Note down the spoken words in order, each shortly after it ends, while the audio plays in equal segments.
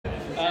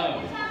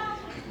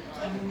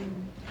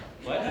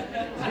What?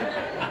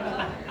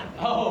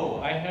 Oh,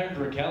 I heard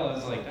Raquel. I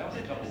was like, that was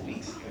a couple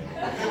weeks ago.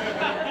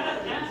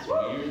 That's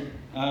weird.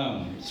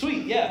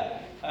 Sweet, yeah.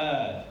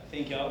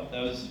 Thank y'all.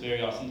 That was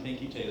very awesome.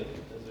 Thank you, Taylor.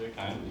 That was very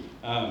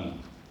kind.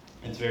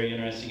 It's very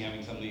interesting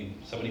having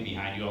somebody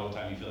behind you all the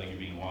time. You feel like you're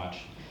being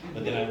watched.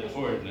 But then I look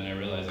forward and then I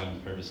realize I'm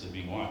purposely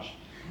being watched.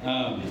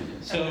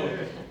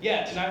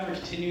 Yeah, tonight we're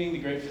continuing the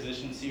Great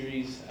Physician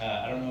series.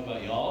 I don't know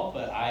about y'all,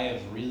 but I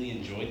have really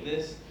enjoyed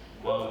this.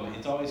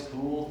 It's always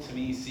cool to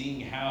me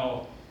seeing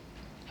how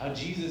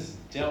Jesus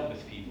dealt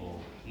with people.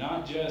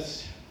 Not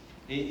just,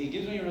 it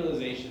gives me a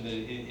realization that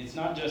it's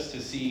not just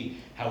to see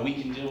how we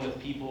can deal with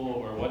people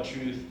or what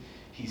truth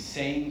he's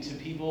saying to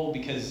people,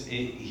 because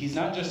he's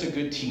not just a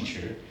good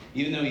teacher,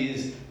 even though he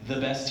is the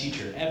best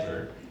teacher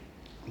ever,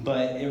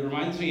 but it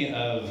reminds me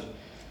of,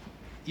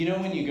 you know,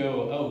 when you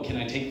go, oh, can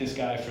I take this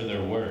guy for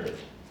their word?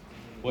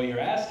 What you're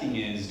asking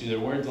is, do their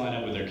words line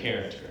up with their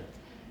character?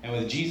 And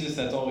with Jesus,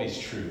 that's always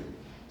true.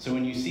 So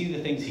when you see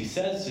the things he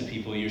says to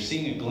people, you're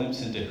seeing a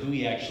glimpse into who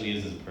he actually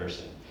is as a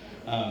person.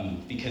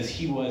 Because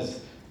he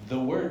was the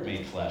Word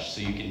made flesh,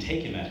 so you can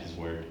take him at his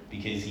word,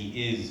 because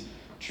he is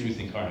truth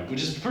incarnate,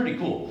 which is pretty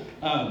cool.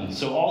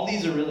 So all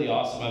these are really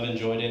awesome. I've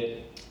enjoyed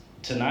it.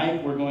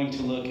 Tonight we're going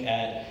to look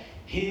at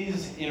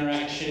his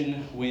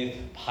interaction with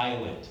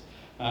Pilate,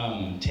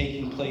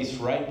 taking place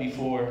right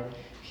before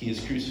he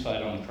is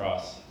crucified on the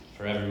cross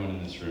for everyone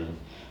in this room.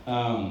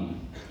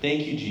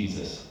 Thank you,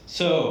 Jesus.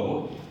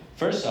 So,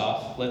 first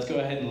off, let's go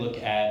ahead and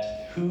look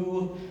at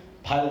who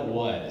Pilate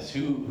was,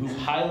 who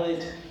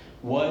Pilate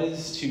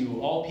was to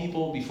all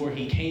people before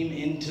he came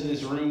into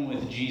this room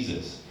with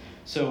Jesus.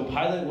 So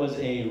Pilate was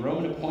a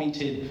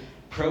Roman-appointed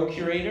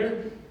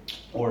procurator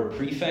or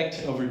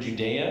prefect over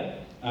Judea,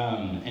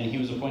 and he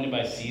was appointed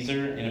by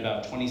Caesar in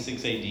about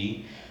 26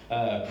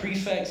 AD.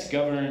 Prefects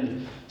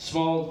governed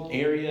small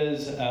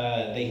areas,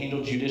 they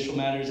handled judicial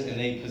matters, and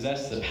they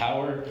possessed the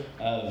power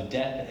of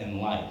death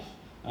and life.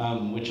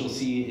 Which you'll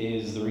see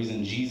is the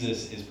reason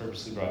Jesus is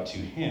purposely brought to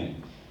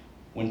him.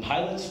 When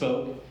Pilate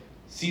spoke,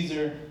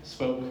 Caesar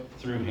spoke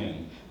through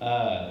him.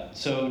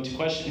 So to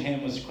question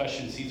him was to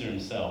question Caesar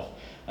himself.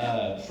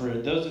 For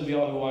those of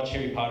y'all who watch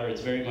Harry Potter,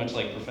 it's very much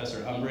like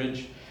Professor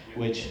Umbridge,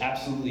 which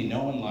absolutely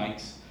no one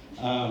likes,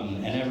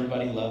 and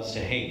everybody loves to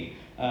hate.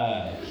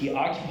 He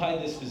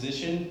occupied this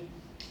position.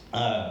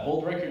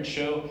 Old records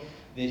show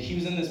that he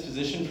was in this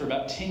position for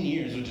about 10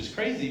 years, which is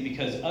crazy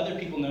because other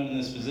people known in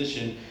this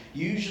position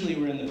usually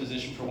were in the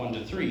position for 1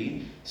 to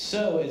 3,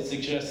 so it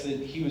suggests that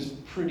he was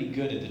pretty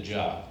good at the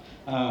job.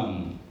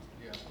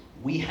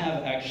 We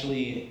have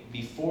actually,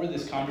 before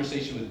this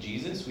conversation with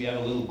Jesus, we have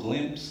a little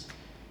glimpse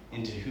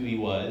into who he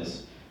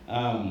was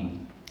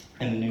in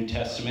the New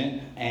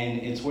Testament, and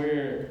it's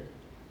where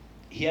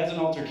he has an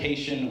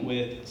altercation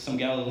with some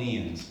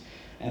Galileans.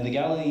 And the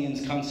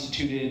Galileans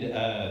constituted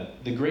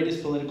the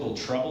greatest political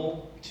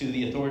trouble to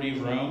the authority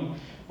of Rome,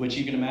 which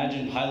you can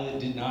imagine Pilate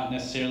did not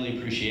necessarily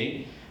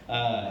appreciate.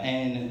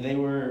 And they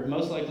were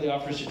most likely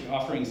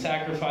offering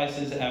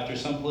sacrifices after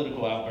some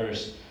political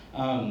outburst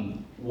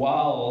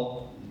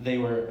while they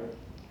were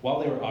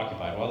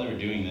occupied, while they were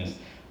doing this.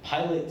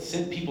 Pilate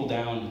sent people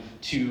down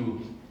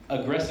to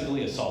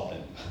aggressively assault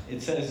them.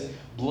 It says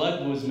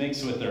blood was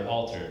mixed with their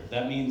altar.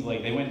 That means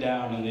like they went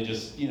down and they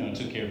just,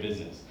 took care of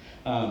business.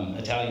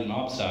 Italian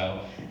mob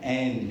style,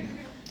 and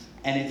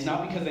it's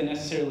not because they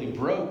necessarily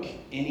broke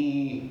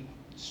any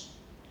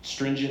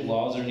stringent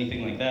laws or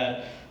anything like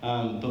that,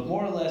 but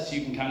more or less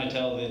you can kind of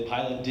tell that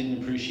Pilate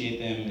didn't appreciate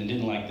them and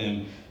didn't like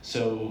them,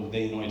 so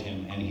they annoyed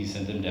him and he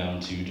sent them down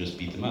to just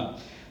beat them up.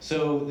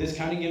 So this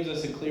kind of gives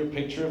us a clear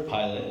picture of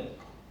Pilate,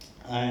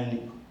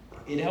 and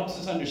it helps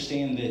us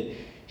understand that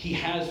he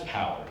has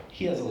power.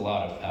 He has a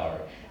lot of power,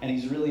 and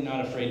he's really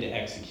not afraid to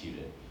execute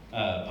it,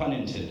 pun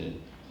intended.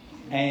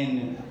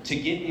 And to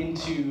get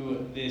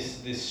into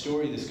this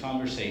story, this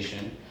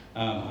conversation,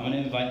 I'm going to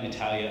invite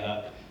Natalia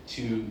up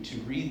to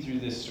read through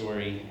this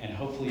story, and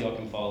hopefully y'all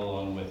can follow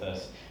along with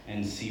us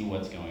and see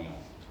what's going on.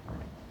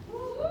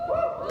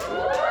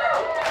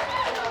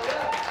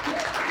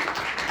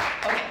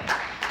 Okay,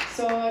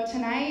 so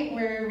tonight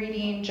we're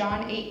reading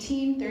John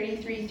 18,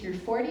 33 through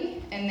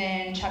 40, and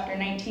then chapter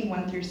 19,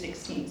 1 through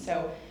 16,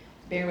 so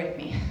bear with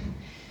me.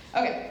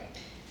 Okay.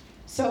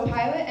 So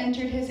Pilate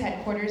entered his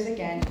headquarters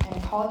again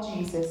and called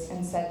Jesus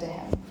and said to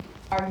him,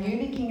 "Are you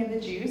the king of the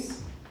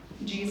Jews?"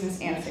 Jesus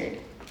answered,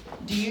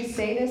 "Do you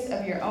say this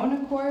of your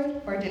own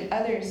accord, or did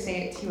others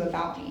say it to you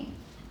about me?"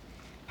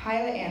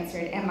 Pilate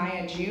answered, "Am I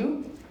a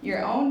Jew?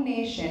 Your own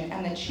nation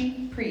and the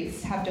chief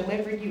priests have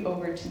delivered you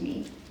over to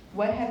me.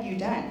 What have you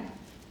done?"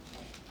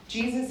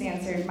 Jesus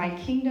answered, "My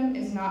kingdom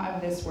is not of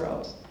this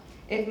world.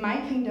 If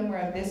my kingdom were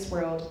of this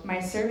world,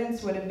 my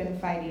servants would have been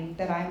fighting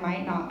that I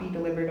might not be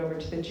delivered over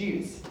to the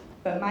Jews.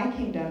 But my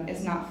kingdom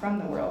is not from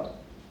the world."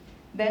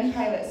 Then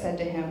Pilate said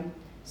to him,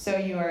 "So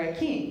you are a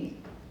king?"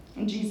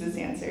 And Jesus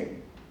answered,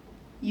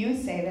 "You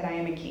say that I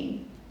am a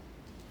king.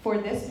 For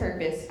this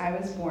purpose I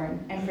was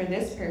born, and for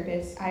this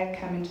purpose I have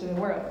come into the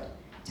world,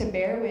 to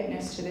bear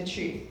witness to the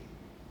truth.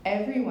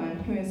 Everyone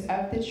who is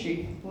of the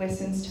truth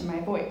listens to my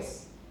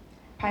voice."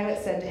 Pilate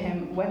said to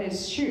him, "What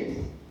is truth?"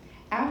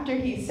 After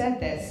he said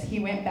this, he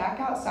went back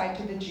outside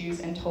to the Jews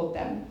and told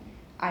them,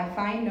 "I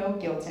find no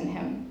guilt in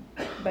him.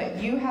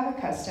 But you have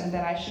a custom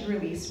that I should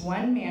release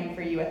one man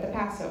for you at the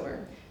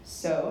Passover.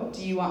 So,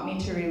 do you want me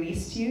to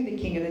release to you the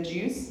king of the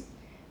Jews?"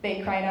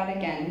 They cried out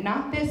again,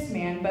 "Not this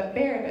man, but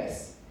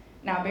Barabbas."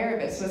 Now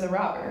Barabbas was a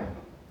robber.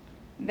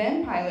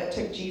 Then Pilate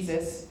took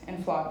Jesus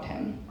and flogged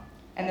him.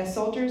 And the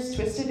soldiers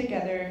twisted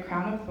together a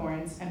crown of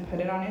thorns and put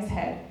it on his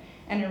head,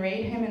 and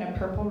arrayed him in a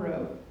purple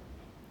robe.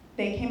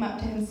 They came up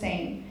to him,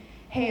 saying,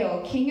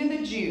 "Hail, King of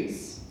the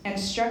Jews!" and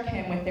struck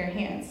him with their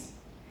hands.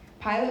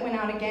 Pilate went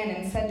out again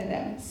and said to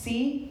them,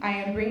 "See, I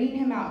am bringing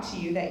him out to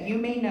you, that you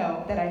may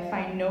know that I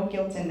find no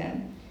guilt in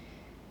them."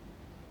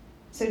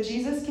 So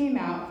Jesus came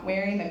out,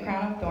 wearing the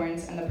crown of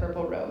thorns and the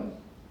purple robe.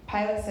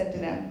 Pilate said to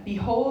them,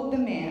 "Behold the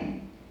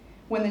man."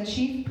 When the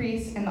chief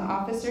priests and the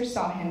officers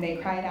saw him, they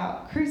cried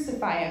out,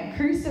 "Crucify him!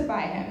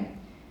 Crucify him!"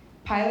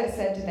 Pilate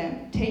said to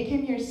them, "Take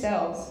him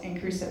yourselves and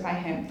crucify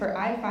him, for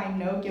I find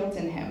no guilt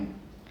in him."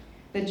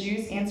 The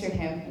Jews answered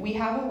him, "We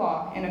have a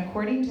law, and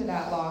according to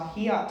that law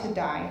he ought to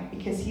die,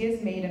 because he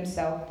has made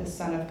himself the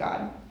Son of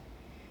God."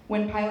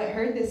 When Pilate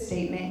heard this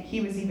statement,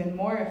 he was even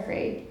more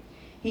afraid.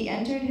 He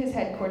entered his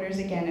headquarters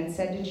again and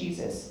said to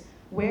Jesus,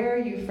 "Where are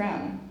you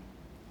from?"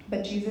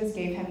 But Jesus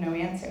gave him no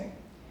answer.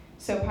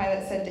 So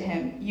Pilate said to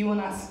him, "You will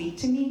not speak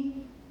to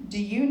me? Do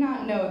you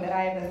not know that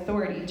I have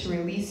authority to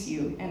release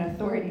you and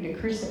authority to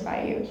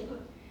crucify you?"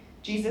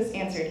 Jesus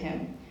answered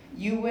him,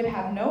 "You would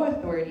have no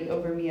authority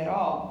over me at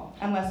all,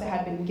 unless it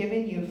had been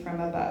given you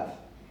from above.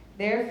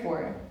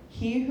 Therefore,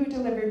 he who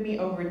delivered me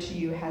over to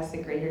you has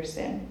the greater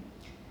sin."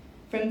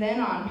 From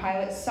then on,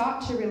 Pilate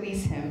sought to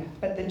release him,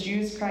 but the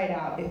Jews cried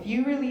out, "If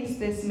you release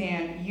this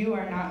man, you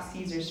are not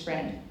Caesar's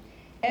friend.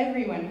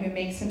 Everyone who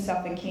makes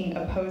himself a king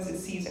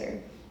opposes Caesar."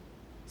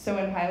 So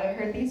when Pilate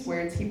heard these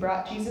words, he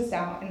brought Jesus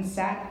out and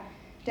sat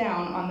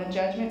down on the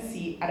judgment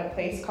seat at a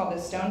place called the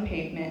Stone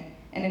Pavement,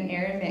 and in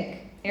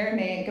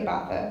Aramaic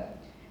Gabbatha.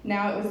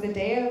 Now it was the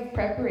day of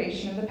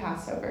preparation of the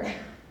Passover.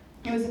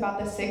 It was about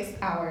the 6th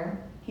hour.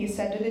 He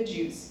said to the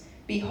Jews,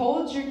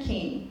 "Behold your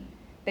king."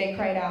 They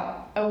cried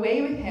out,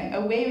 away with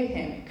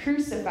him,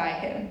 crucify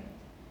him."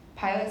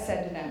 Pilate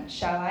said to them,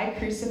 "Shall I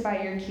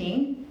crucify your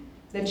king?"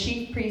 The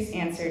chief priests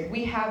answered,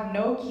 "We have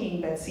no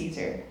king but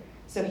Caesar."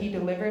 So he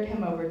delivered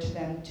him over to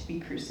them to be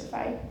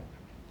crucified.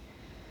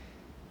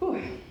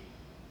 Whew.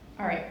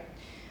 All right.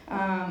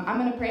 I'm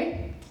going to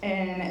pray,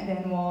 and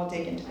then we'll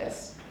dig into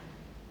this.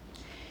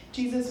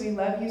 Jesus, we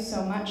love you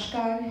so much,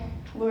 God.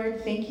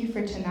 Lord, thank you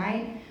for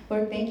tonight.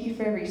 Lord, thank you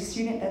for every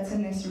student that's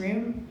in this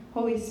room.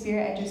 Holy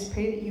Spirit, I just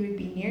pray that you would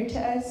be near to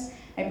us.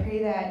 I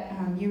pray that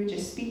you would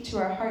just speak to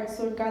our hearts,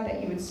 Lord God,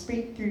 that you would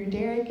speak through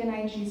Derek and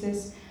I,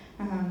 Jesus.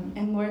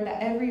 And Lord,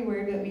 that every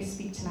word that we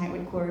speak tonight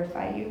would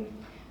glorify you.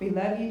 We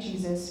love you,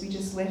 Jesus. We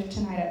just lift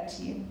tonight up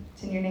to you.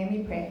 It's in your name we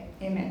pray.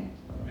 Amen.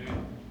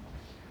 Amen.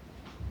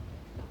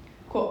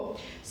 Cool.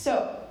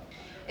 So,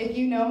 if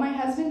you know my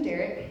husband,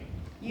 Derek,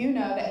 you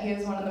know that he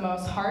is one of the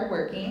most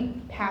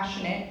hardworking,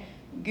 passionate,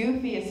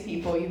 goofiest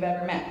people you've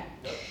ever met.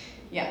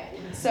 Yeah.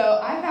 So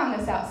I found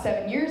this out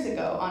 7 years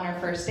ago on our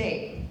first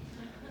date.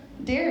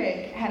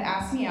 Derek had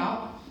asked me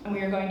out, and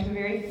we were going to a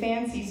very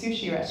fancy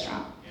sushi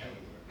restaurant.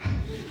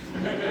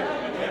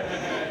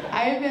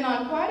 I had been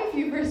on quite a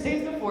few first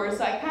dates before,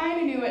 so I kind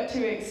of knew what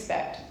to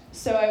expect.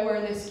 So I wore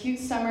this cute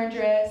summer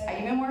dress. I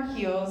even wore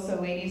heels, so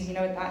ladies, you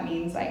know what that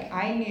means. Like,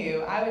 I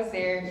knew I was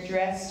there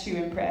dressed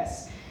to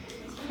impress.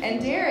 And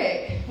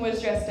Derek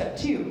was dressed up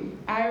too.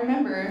 I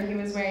remember he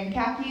was wearing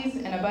khakis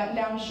and a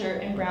button-down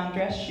shirt and brown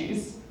dress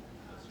shoes.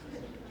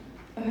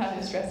 That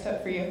is dressed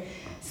up for you.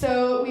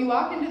 So we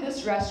walk into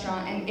this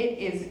restaurant, and it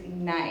is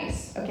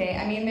nice, okay?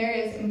 I mean, there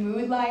is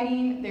mood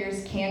lighting,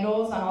 there's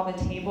candles on all the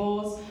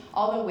tables,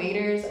 all the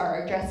waiters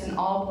are dressed in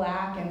all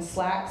black and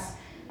slacks,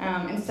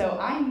 and so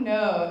I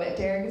know that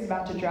Derek is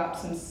about to drop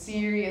some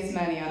serious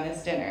money on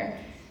this dinner.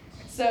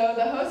 So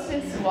the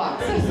hostess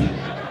walks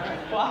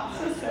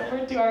us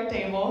over to our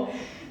table.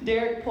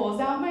 Derek pulls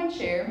out my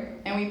chair,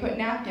 and we put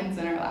napkins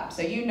in our lap,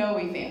 so you know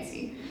we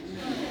fancy.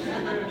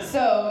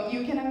 So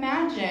you can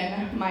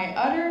imagine my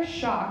utter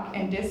shock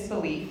and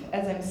disbelief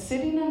as I'm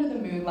sitting under the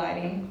mood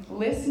lighting,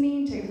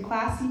 listening to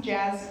classy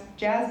jazz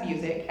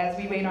music as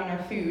we wait on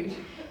our food,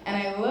 and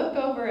I look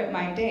over at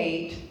my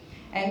date,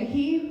 and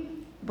he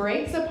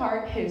breaks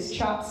apart his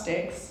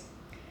chopsticks,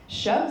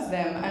 shoves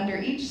them under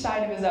each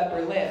side of his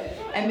upper lip,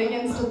 and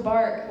begins to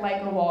bark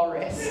like a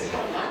walrus.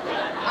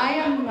 I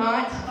am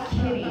not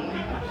kidding.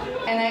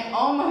 And I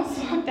almost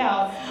walked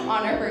out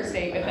on our first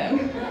date with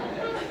him.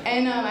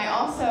 And I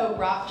also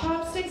brought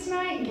chopsticks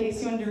tonight in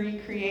case you wanted to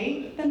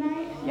recreate the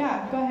night.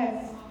 Yeah, go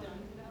ahead.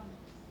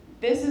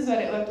 This is what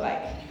it looked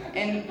like.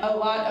 And a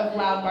lot of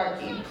loud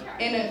barking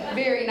in a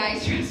very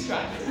nice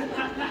restaurant.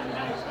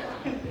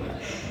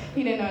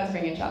 He didn't know I was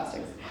bringing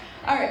chopsticks.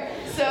 All right,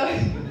 so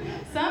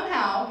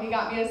Somehow, he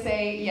got me to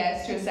say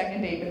yes to a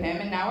second date with him,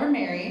 and now we're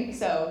married,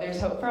 so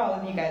there's hope for all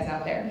of you guys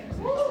out there.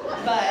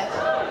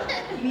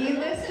 But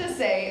needless to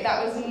say,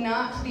 that was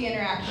not the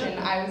interaction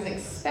I was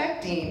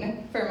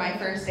expecting for my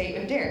first date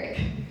with Derek.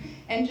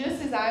 And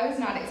just as I was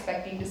not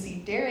expecting to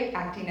see Derek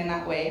acting in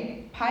that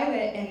way,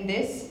 Pilate in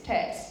this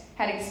text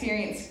had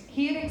experienced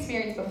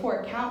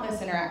before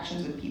countless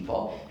interactions with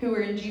people who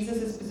were in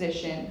Jesus'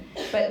 position,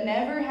 but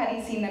never had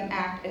he seen them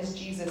act as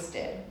Jesus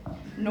did,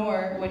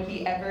 nor would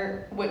he have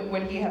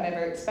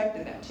ever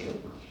expected them to.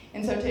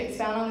 And so to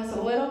expound on this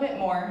a little bit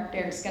more,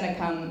 Derek's going to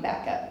come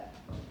back up.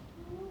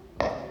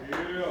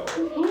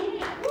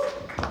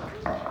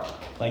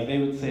 Like they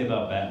would say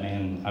about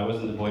Batman, I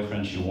wasn't the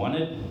boyfriend she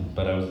wanted,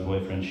 but I was the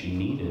boyfriend she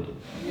needed.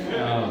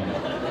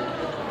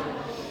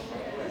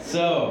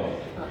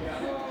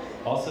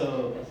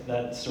 Also,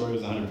 that story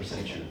was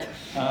 100% true,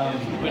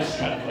 which is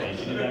kind of funny.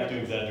 She didn't have to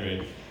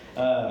exaggerate.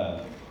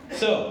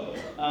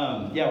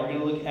 We're going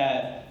to look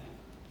at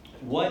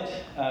what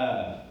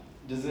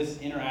does this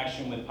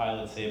interaction with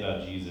Pilate say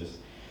about Jesus.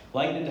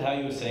 Like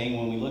Natalia was saying,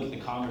 when we look at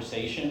the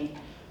conversation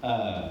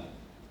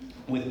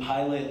with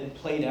Pilate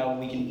played out,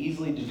 we can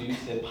easily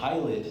deduce that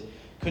Pilate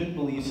couldn't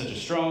believe such a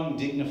strong,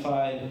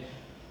 dignified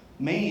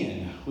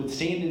man would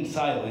stand in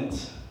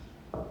silence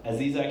as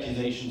these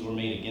accusations were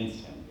made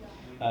against him.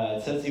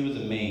 It says he was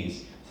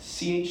amazed.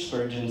 C.H.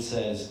 Spurgeon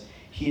says,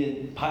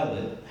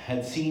 Pilate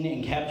had seen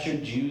and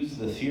captured Jews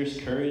the fierce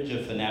courage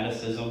of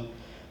fanaticism,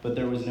 but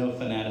there was no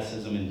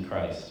fanaticism in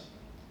Christ.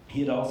 He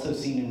had also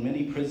seen in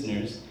many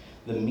prisoners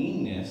the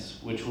meanness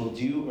which will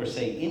do or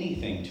say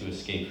anything to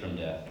escape from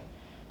death.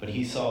 But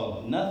he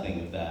saw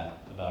nothing of that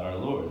about our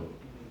Lord.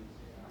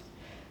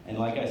 And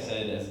like I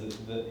said,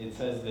 it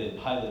says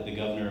that Pilate, the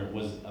governor,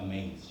 was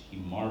amazed. He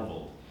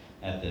marveled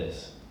at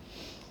this.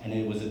 And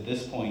it was at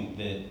this point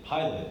that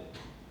Pilate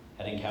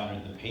had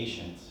encountered the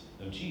patience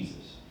of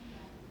Jesus.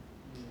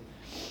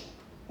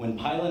 When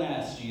Pilate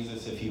asked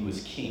Jesus if he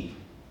was king,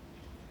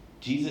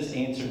 Jesus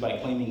answered by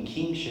claiming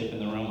kingship in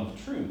the realm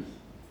of truth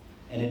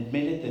and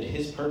admitted that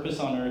his purpose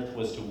on earth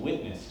was to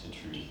witness to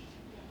truth.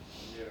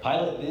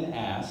 Pilate then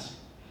asked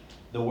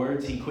the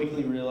words he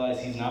quickly realized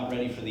he's not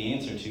ready for the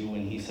answer to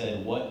when he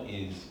said, "What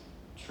is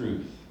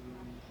truth?"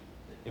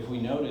 If we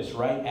notice,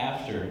 right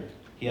after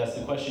he asks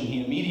the question,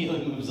 he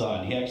immediately moves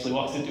on. He actually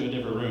walks into a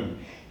different room.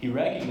 He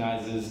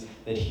recognizes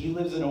that he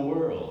lives in a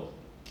world,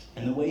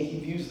 and the way he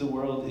views the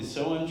world is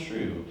so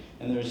untrue,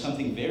 and there is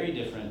something very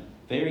different,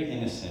 very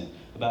innocent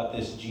about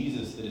this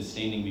Jesus that is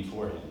standing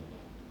before him.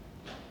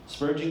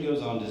 Spurgeon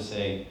goes on to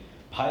say,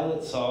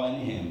 Pilate saw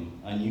in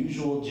him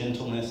unusual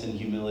gentleness and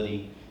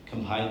humility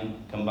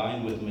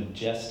combined with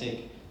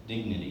majestic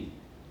dignity.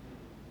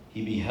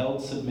 He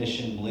beheld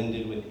submission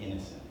blended with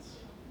innocence.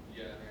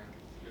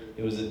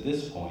 It was at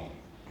this point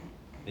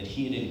that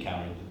he had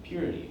encountered the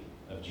purity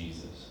of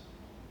Jesus.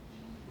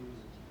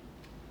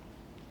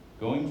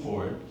 Going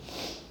forward,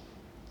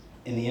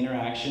 in the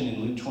interaction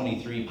in Luke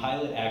 23,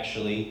 Pilate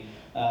actually,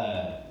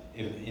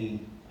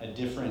 in a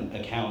different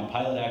account,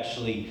 Pilate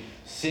actually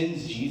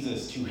sends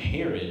Jesus to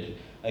Herod,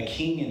 a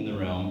king in the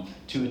realm,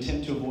 to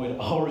attempt to avoid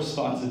all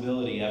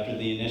responsibility after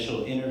the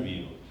initial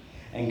interview,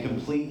 and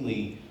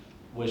completely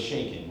was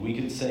shaken. We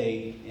could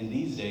say, in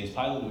these days,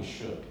 Pilate was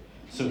shook,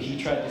 so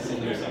he tried to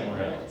send him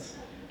somewhere else.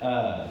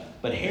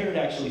 But Herod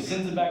actually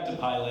sends him back to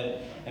Pilate,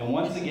 and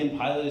once again,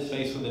 Pilate is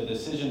faced with a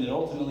decision that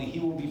ultimately he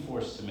will be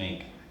forced to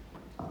make.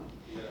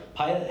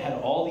 Pilate had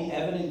all the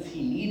evidence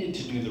he needed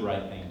to do the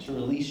right thing, to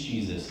release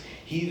Jesus.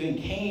 He even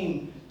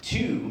came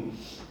to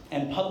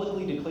and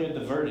publicly declared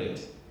the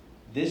verdict.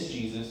 This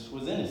Jesus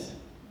was innocent.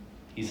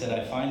 He said,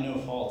 I find no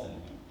fault in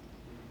him.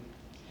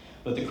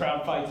 But the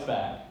crowd fights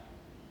back,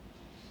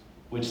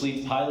 which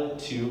leads Pilate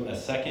to a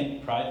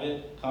second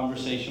private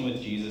conversation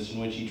with Jesus in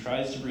which he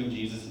tries to bring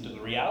Jesus into the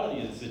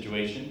reality of the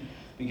situation,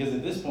 because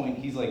at this point,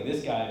 he's like,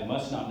 this guy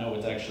must not know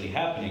what's actually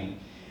happening.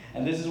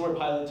 And this is where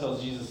Pilate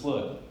tells Jesus,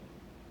 look,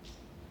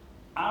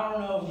 I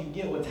don't know if you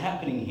get what's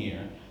happening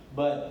here,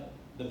 but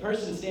the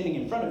person standing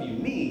in front of you,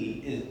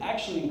 me, is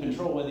actually in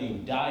control whether you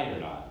die or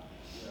not.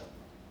 Yeah.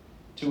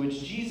 To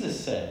which Jesus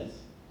says,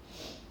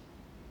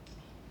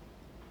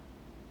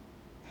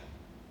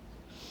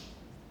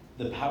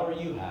 the power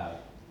you have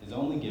is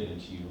only given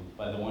to you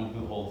by the one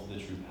who holds the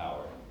true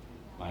power,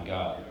 my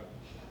God.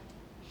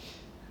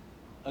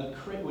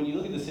 When you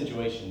look at the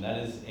situation, that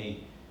is a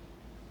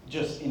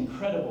just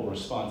incredible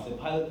response that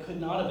Pilate could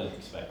not have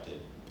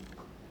expected.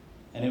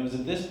 And it was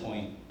at this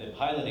point that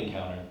Pilate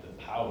encountered the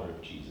power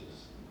of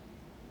Jesus.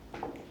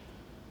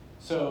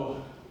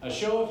 So, a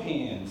show of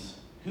hands,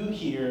 who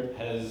here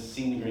has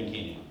seen the Grand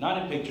Canyon?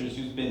 Not in pictures,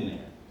 who's been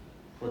there?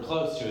 We're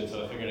close to it,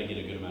 so I figured I'd get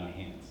a good amount of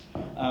hands.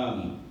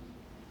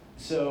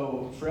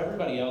 So, for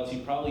everybody else,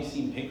 you've probably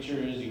seen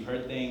pictures, you've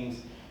heard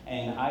things,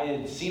 and I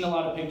had seen a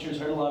lot of pictures,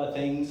 heard a lot of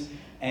things,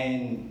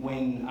 and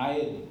when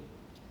I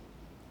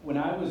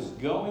was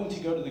going to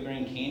go to the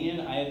Grand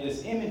Canyon, I had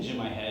this image in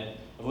my head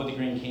of what the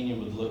Grand Canyon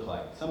would look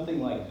like.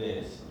 Something like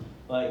this.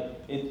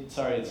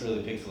 Sorry, it's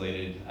really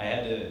pixelated. I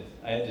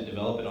had to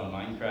develop it on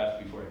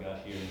Minecraft before I got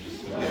here and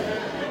just took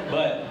it.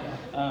 But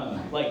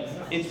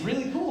it's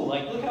really cool.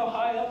 Like, look how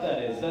high up that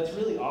is. That's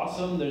really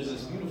awesome. There's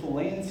this beautiful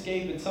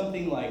landscape. It's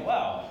something like,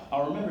 wow,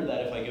 I'll remember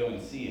that if I go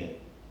and see it.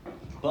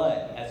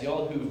 But as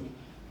y'all who've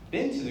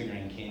been to the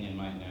Grand Canyon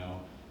might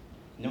know,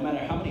 no matter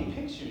how many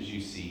pictures you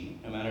see,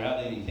 no matter how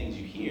many things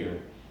you hear,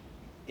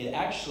 it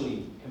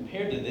actually,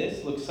 compared to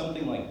this, looks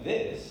something like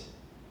this.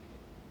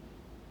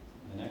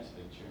 The next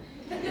picture.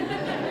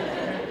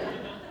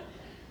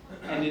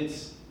 And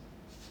it's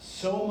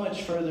so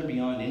much further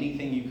beyond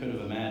anything you could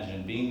have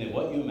imagined, being that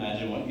what you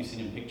imagine, what you've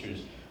seen in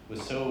pictures,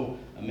 was so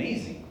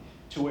amazing,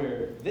 to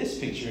where this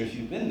picture, if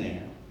you've been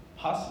there,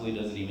 possibly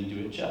doesn't even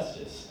do it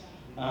justice.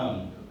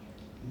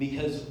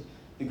 Because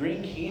the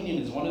Grand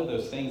Canyon is one of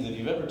those things, if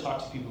you've ever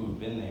talked to people who've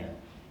been there,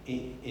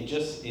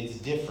 it's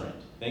different.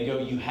 They go,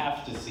 you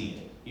have to see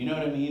it. You know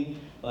what I mean?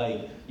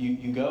 Like,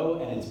 you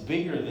go and it's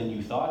bigger than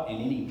you thought in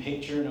any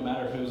picture, no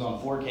matter if it was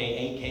on 4K,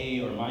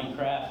 8K, or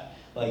Minecraft.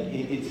 Like,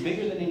 it's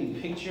bigger than any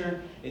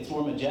picture, it's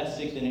more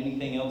majestic than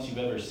anything else you've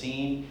ever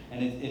seen,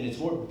 and it's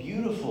more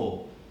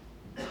beautiful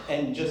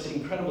and just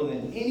incredible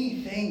than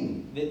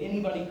anything that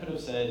anybody could have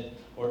said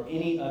or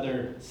any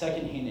other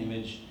secondhand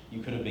image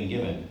you could have been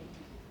given.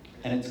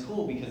 And it's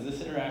cool because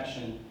this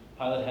interaction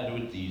Pilate had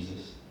with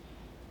Jesus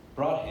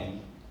brought him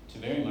to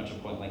very much a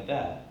point like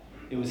that.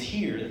 It was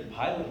here that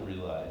Pilate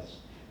realized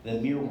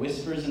that mere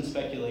whispers and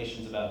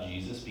speculations about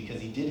Jesus,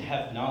 because he did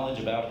have knowledge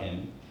about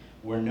him,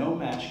 were no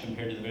match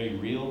compared to the very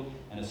real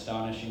and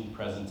astonishing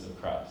presence of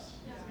Christ.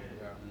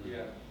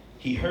 Yeah.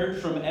 He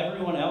heard from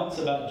everyone else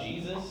about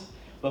Jesus,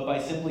 but by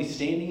simply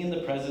standing in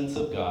the presence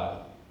of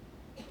God,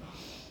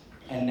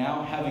 and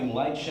now having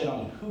light shed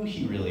on who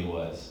he really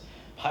was,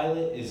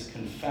 Pilate is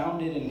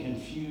confounded and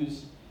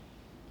confused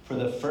for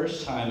the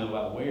first time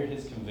about where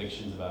his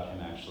convictions about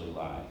him actually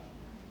lie.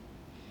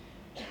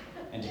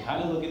 And to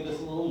kind of look at this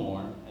a little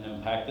more and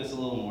unpack this a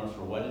little more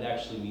for what it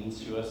actually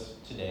means to us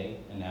today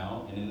and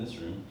now and in this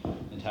room,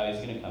 Natalia's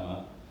going to come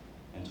up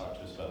and talk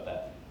to us about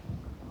that.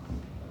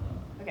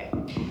 Okay,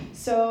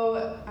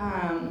 so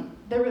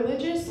the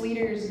religious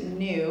leaders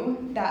knew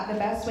that the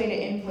best way to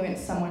influence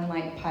someone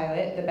like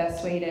Pilate, the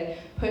best way to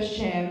push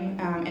him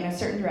in a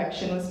certain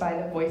direction was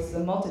by the voice of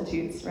the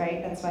multitudes,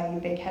 right? That's why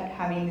they kept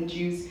having the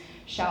Jews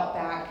shout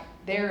back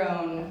their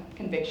own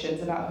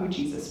convictions about who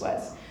Jesus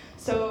was.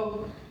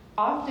 So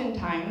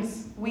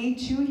oftentimes, we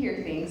too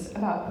hear things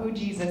about who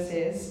Jesus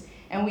is,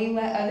 and we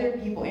let other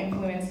people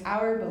influence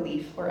our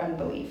belief or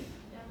unbelief.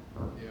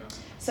 Yeah.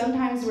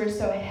 Sometimes we're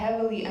so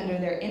heavily under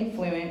their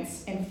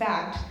influence, in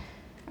fact,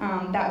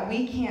 that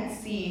we can't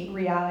see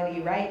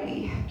reality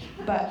rightly.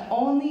 But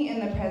only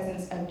in the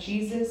presence of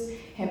Jesus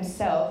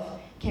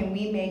himself can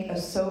we make a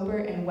sober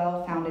and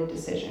well-founded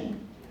decision.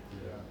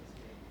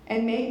 Yeah.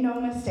 And make no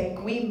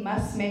mistake, we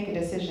must make a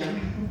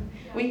decision.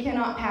 We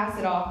cannot pass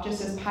it off,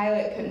 just as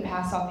Pilate couldn't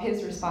pass off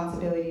his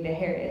responsibility to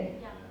Herod.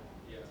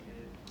 Yeah.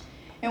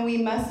 And we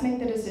must make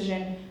the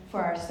decision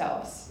for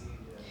ourselves.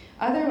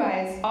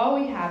 Otherwise, all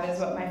we have is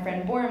what my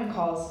friend Borum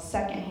calls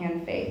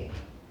secondhand faith.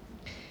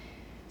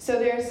 So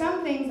there are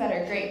some things that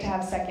are great to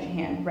have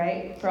secondhand,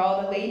 right? For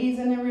all the ladies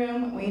in the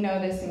room, we know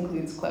this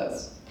includes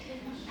clothes.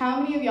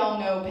 How many of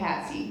y'all know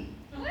Patsy?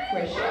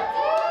 Where's she?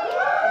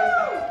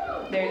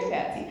 There's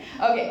Patsy.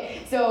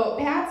 Okay, so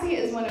Patsy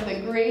is one of the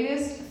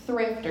greatest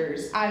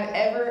thrifters I've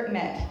ever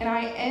met, and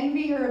I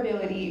envy her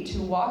ability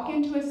to walk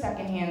into a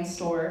secondhand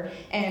store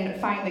and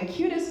find the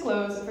cutest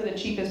clothes for the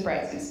cheapest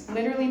prices.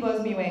 Literally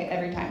blows me away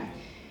every time.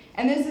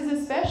 And this is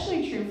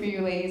especially true for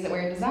you ladies that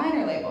wear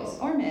designer labels,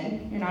 or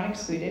men, you're not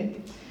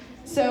excluded.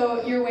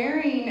 So you're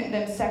wearing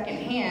them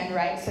secondhand,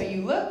 right? So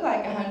you look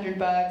like $100,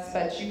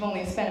 but you've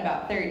only spent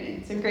about 30.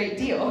 It's a great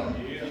deal.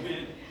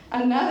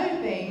 Another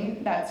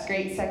thing that's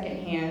great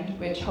secondhand,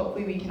 which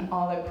hopefully we can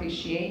all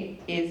appreciate,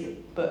 is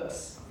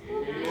books.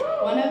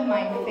 One of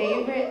my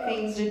favorite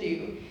things to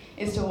do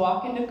is to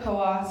walk into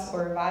COAS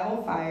or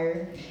Revival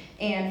Fire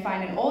and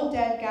find an old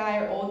dead guy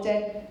or old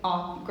dead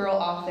girl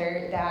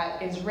author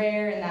that is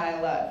rare and that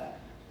I love.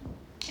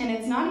 And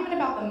it's not even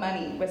about the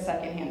money with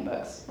secondhand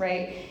books,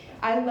 right?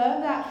 I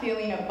love that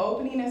feeling of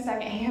opening a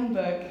secondhand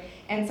book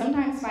and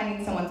sometimes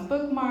finding someone's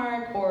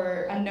bookmark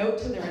or a note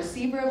to the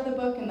receiver of the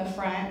book in the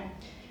front.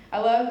 I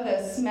love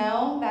the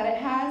smell that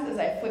it has as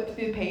I flip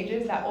through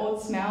pages, that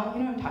old smell,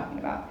 you know what I'm talking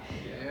about.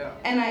 Yeah.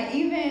 And I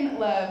even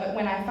love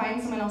when I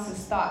find someone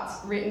else's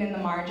thoughts written in the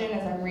margin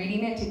as I'm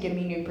reading it to give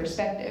me new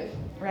perspective,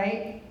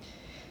 right?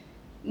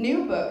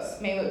 New books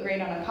may look great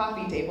on a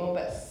coffee table,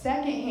 but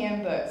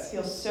secondhand books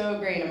feel so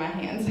great in my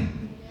hands.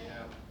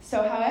 Yeah.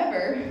 So,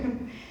 however,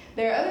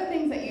 there are other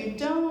things that you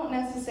don't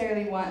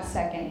necessarily want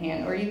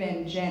secondhand or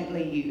even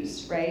gently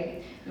used,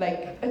 right?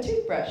 Like a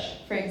toothbrush,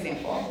 for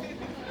example.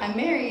 I'm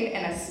married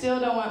and I still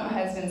don't want my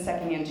husband's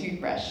secondhand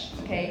toothbrush,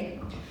 okay?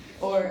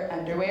 Or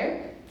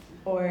underwear,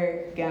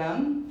 or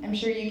gum. I'm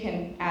sure you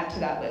can add to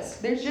that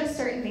list. There's just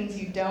certain things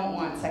you don't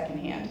want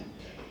secondhand.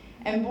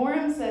 And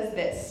Borum says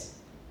this: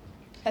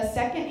 a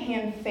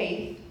secondhand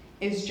faith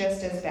is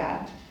just as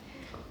bad.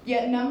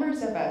 Yet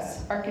numbers of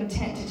us are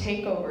content to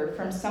take over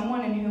from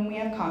someone in whom we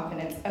have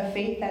confidence a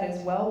faith that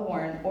is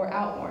well-worn or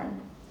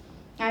outworn.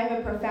 I have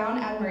a profound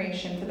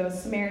admiration for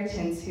those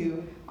Samaritans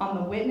who, on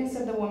the witness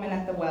of the woman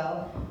at the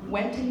well,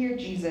 went to hear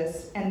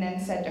Jesus and then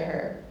said to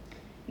her,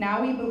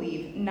 "Now we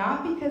believe,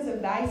 not because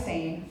of thy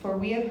saying, for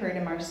we have heard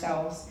him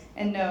ourselves,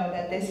 and know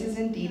that this is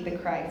indeed the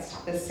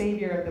Christ, the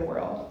Savior of the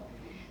world."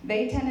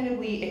 They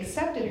tentatively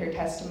accepted her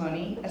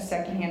testimony. A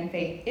second-hand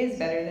faith is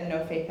better than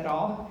no faith at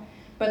all.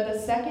 But the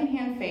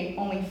second-hand faith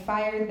only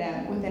fired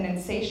them with an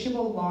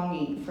insatiable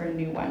longing for a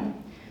new one.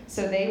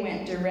 So they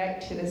went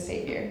direct to the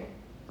Savior.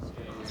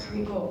 That's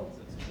pretty cool.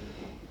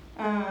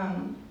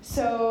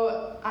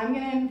 So I'm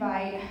going to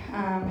invite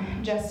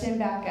Justin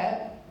back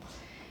up,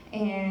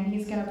 and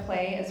he's going to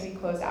play as we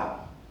close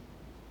out.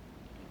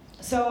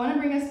 So I want to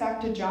bring us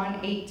back to John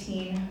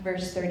 18,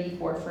 verse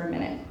 34 for a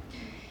minute.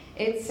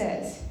 It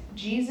says,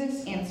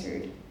 "Jesus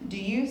answered, 'Do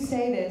you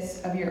say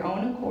this of your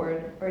own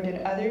accord, or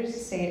did others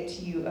say it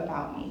to you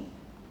about me?'"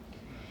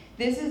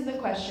 This is the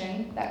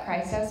question that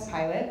Christ asked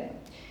Pilate,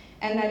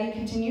 and that he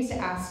continues to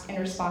ask in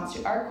response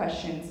to our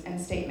questions and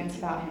statements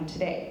about him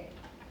today.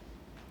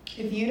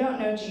 If you don't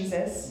know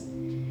Jesus,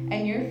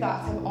 and your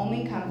thoughts have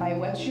only come by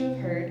what you have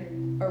heard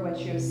or what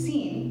you have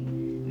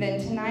seen, then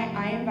tonight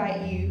I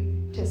invite you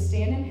to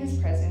stand in his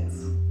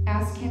presence,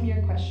 ask him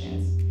your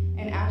questions,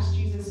 and ask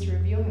Jesus to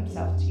reveal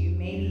himself to you,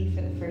 maybe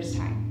for the first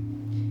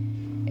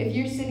time. If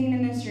you're sitting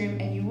in this room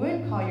and you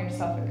would call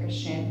yourself a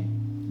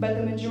Christian, but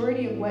the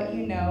majority of what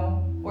you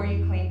know or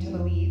you claim to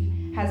believe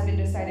has been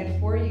decided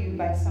for you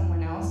by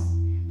someone else,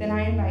 then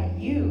I invite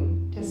you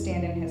to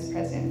stand in his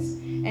presence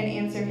and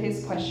answer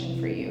his question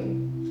for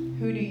you.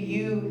 Who do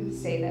you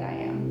say that I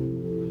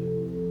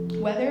am?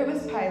 Whether it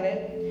was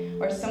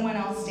Pilate or someone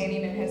else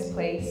standing in his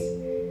place,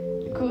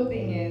 the cool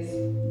thing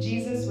is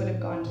Jesus would have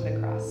gone to the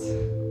cross.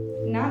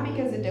 Not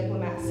because a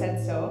diplomat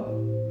said so,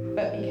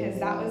 but because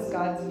that was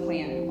God's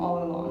plan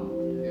all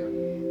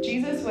along.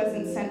 Jesus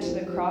wasn't sent to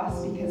the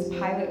cross because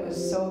Pilate was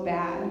so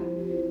bad.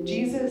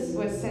 Jesus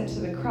was sent to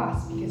the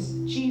cross because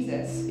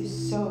Jesus is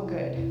so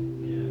good.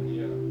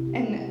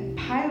 And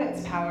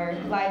Pilate's power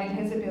lied in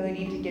his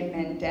ability to give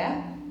men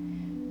death,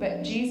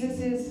 but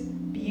Jesus'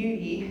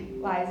 beauty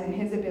lies in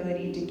his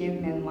ability to give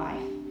men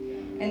life.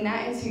 And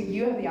that is who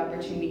you have the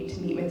opportunity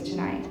to meet with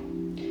tonight.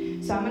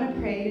 So I'm going to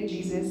pray to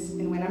Jesus,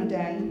 and when I'm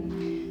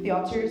done, the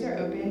altars are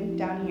open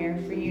down here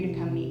for you to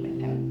come meet with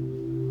him.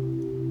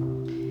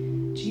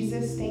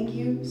 Jesus, thank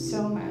you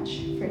so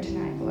much for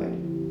tonight, Lord.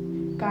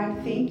 God,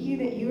 thank you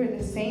that you are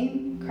the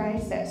same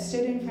Christ that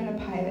stood in front of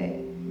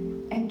Pilate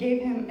and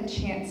gave him a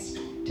chance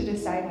to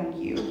decide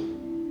on you.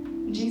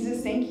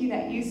 Jesus, thank you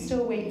that you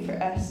still wait for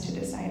us to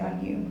decide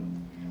on you.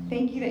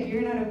 Thank you that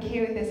you're not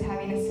okay with us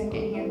having a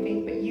second-hand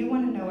faith, but you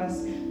want to know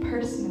us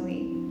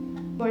personally.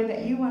 Lord,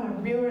 that you want a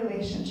real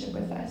relationship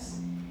with us.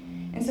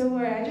 And so,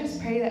 Lord, I just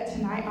pray that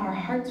tonight our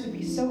hearts would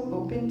be so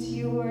open to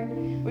you, Lord,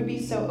 would be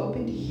so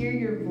open to hear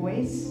your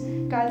voice.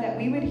 God, that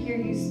we would hear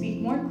you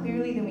speak more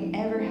clearly than we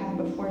ever have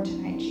before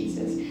tonight,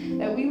 Jesus.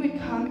 That we would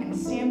come and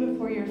stand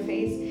before your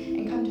face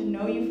and come to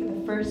know you for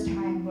the first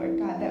time, Lord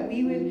God. That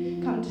we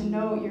would come to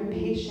know your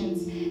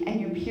patience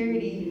and your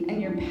purity and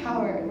your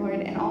power, Lord,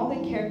 and all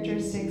the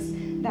characteristics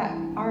that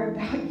are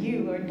about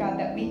you, Lord God,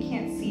 that we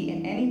can't see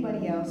in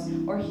anybody else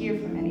or hear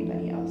from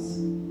anybody else.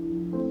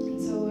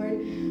 And so, Lord,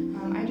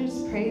 I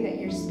just pray that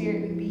your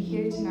Spirit would be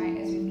here tonight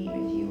as we meet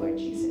with you, Lord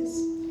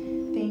Jesus.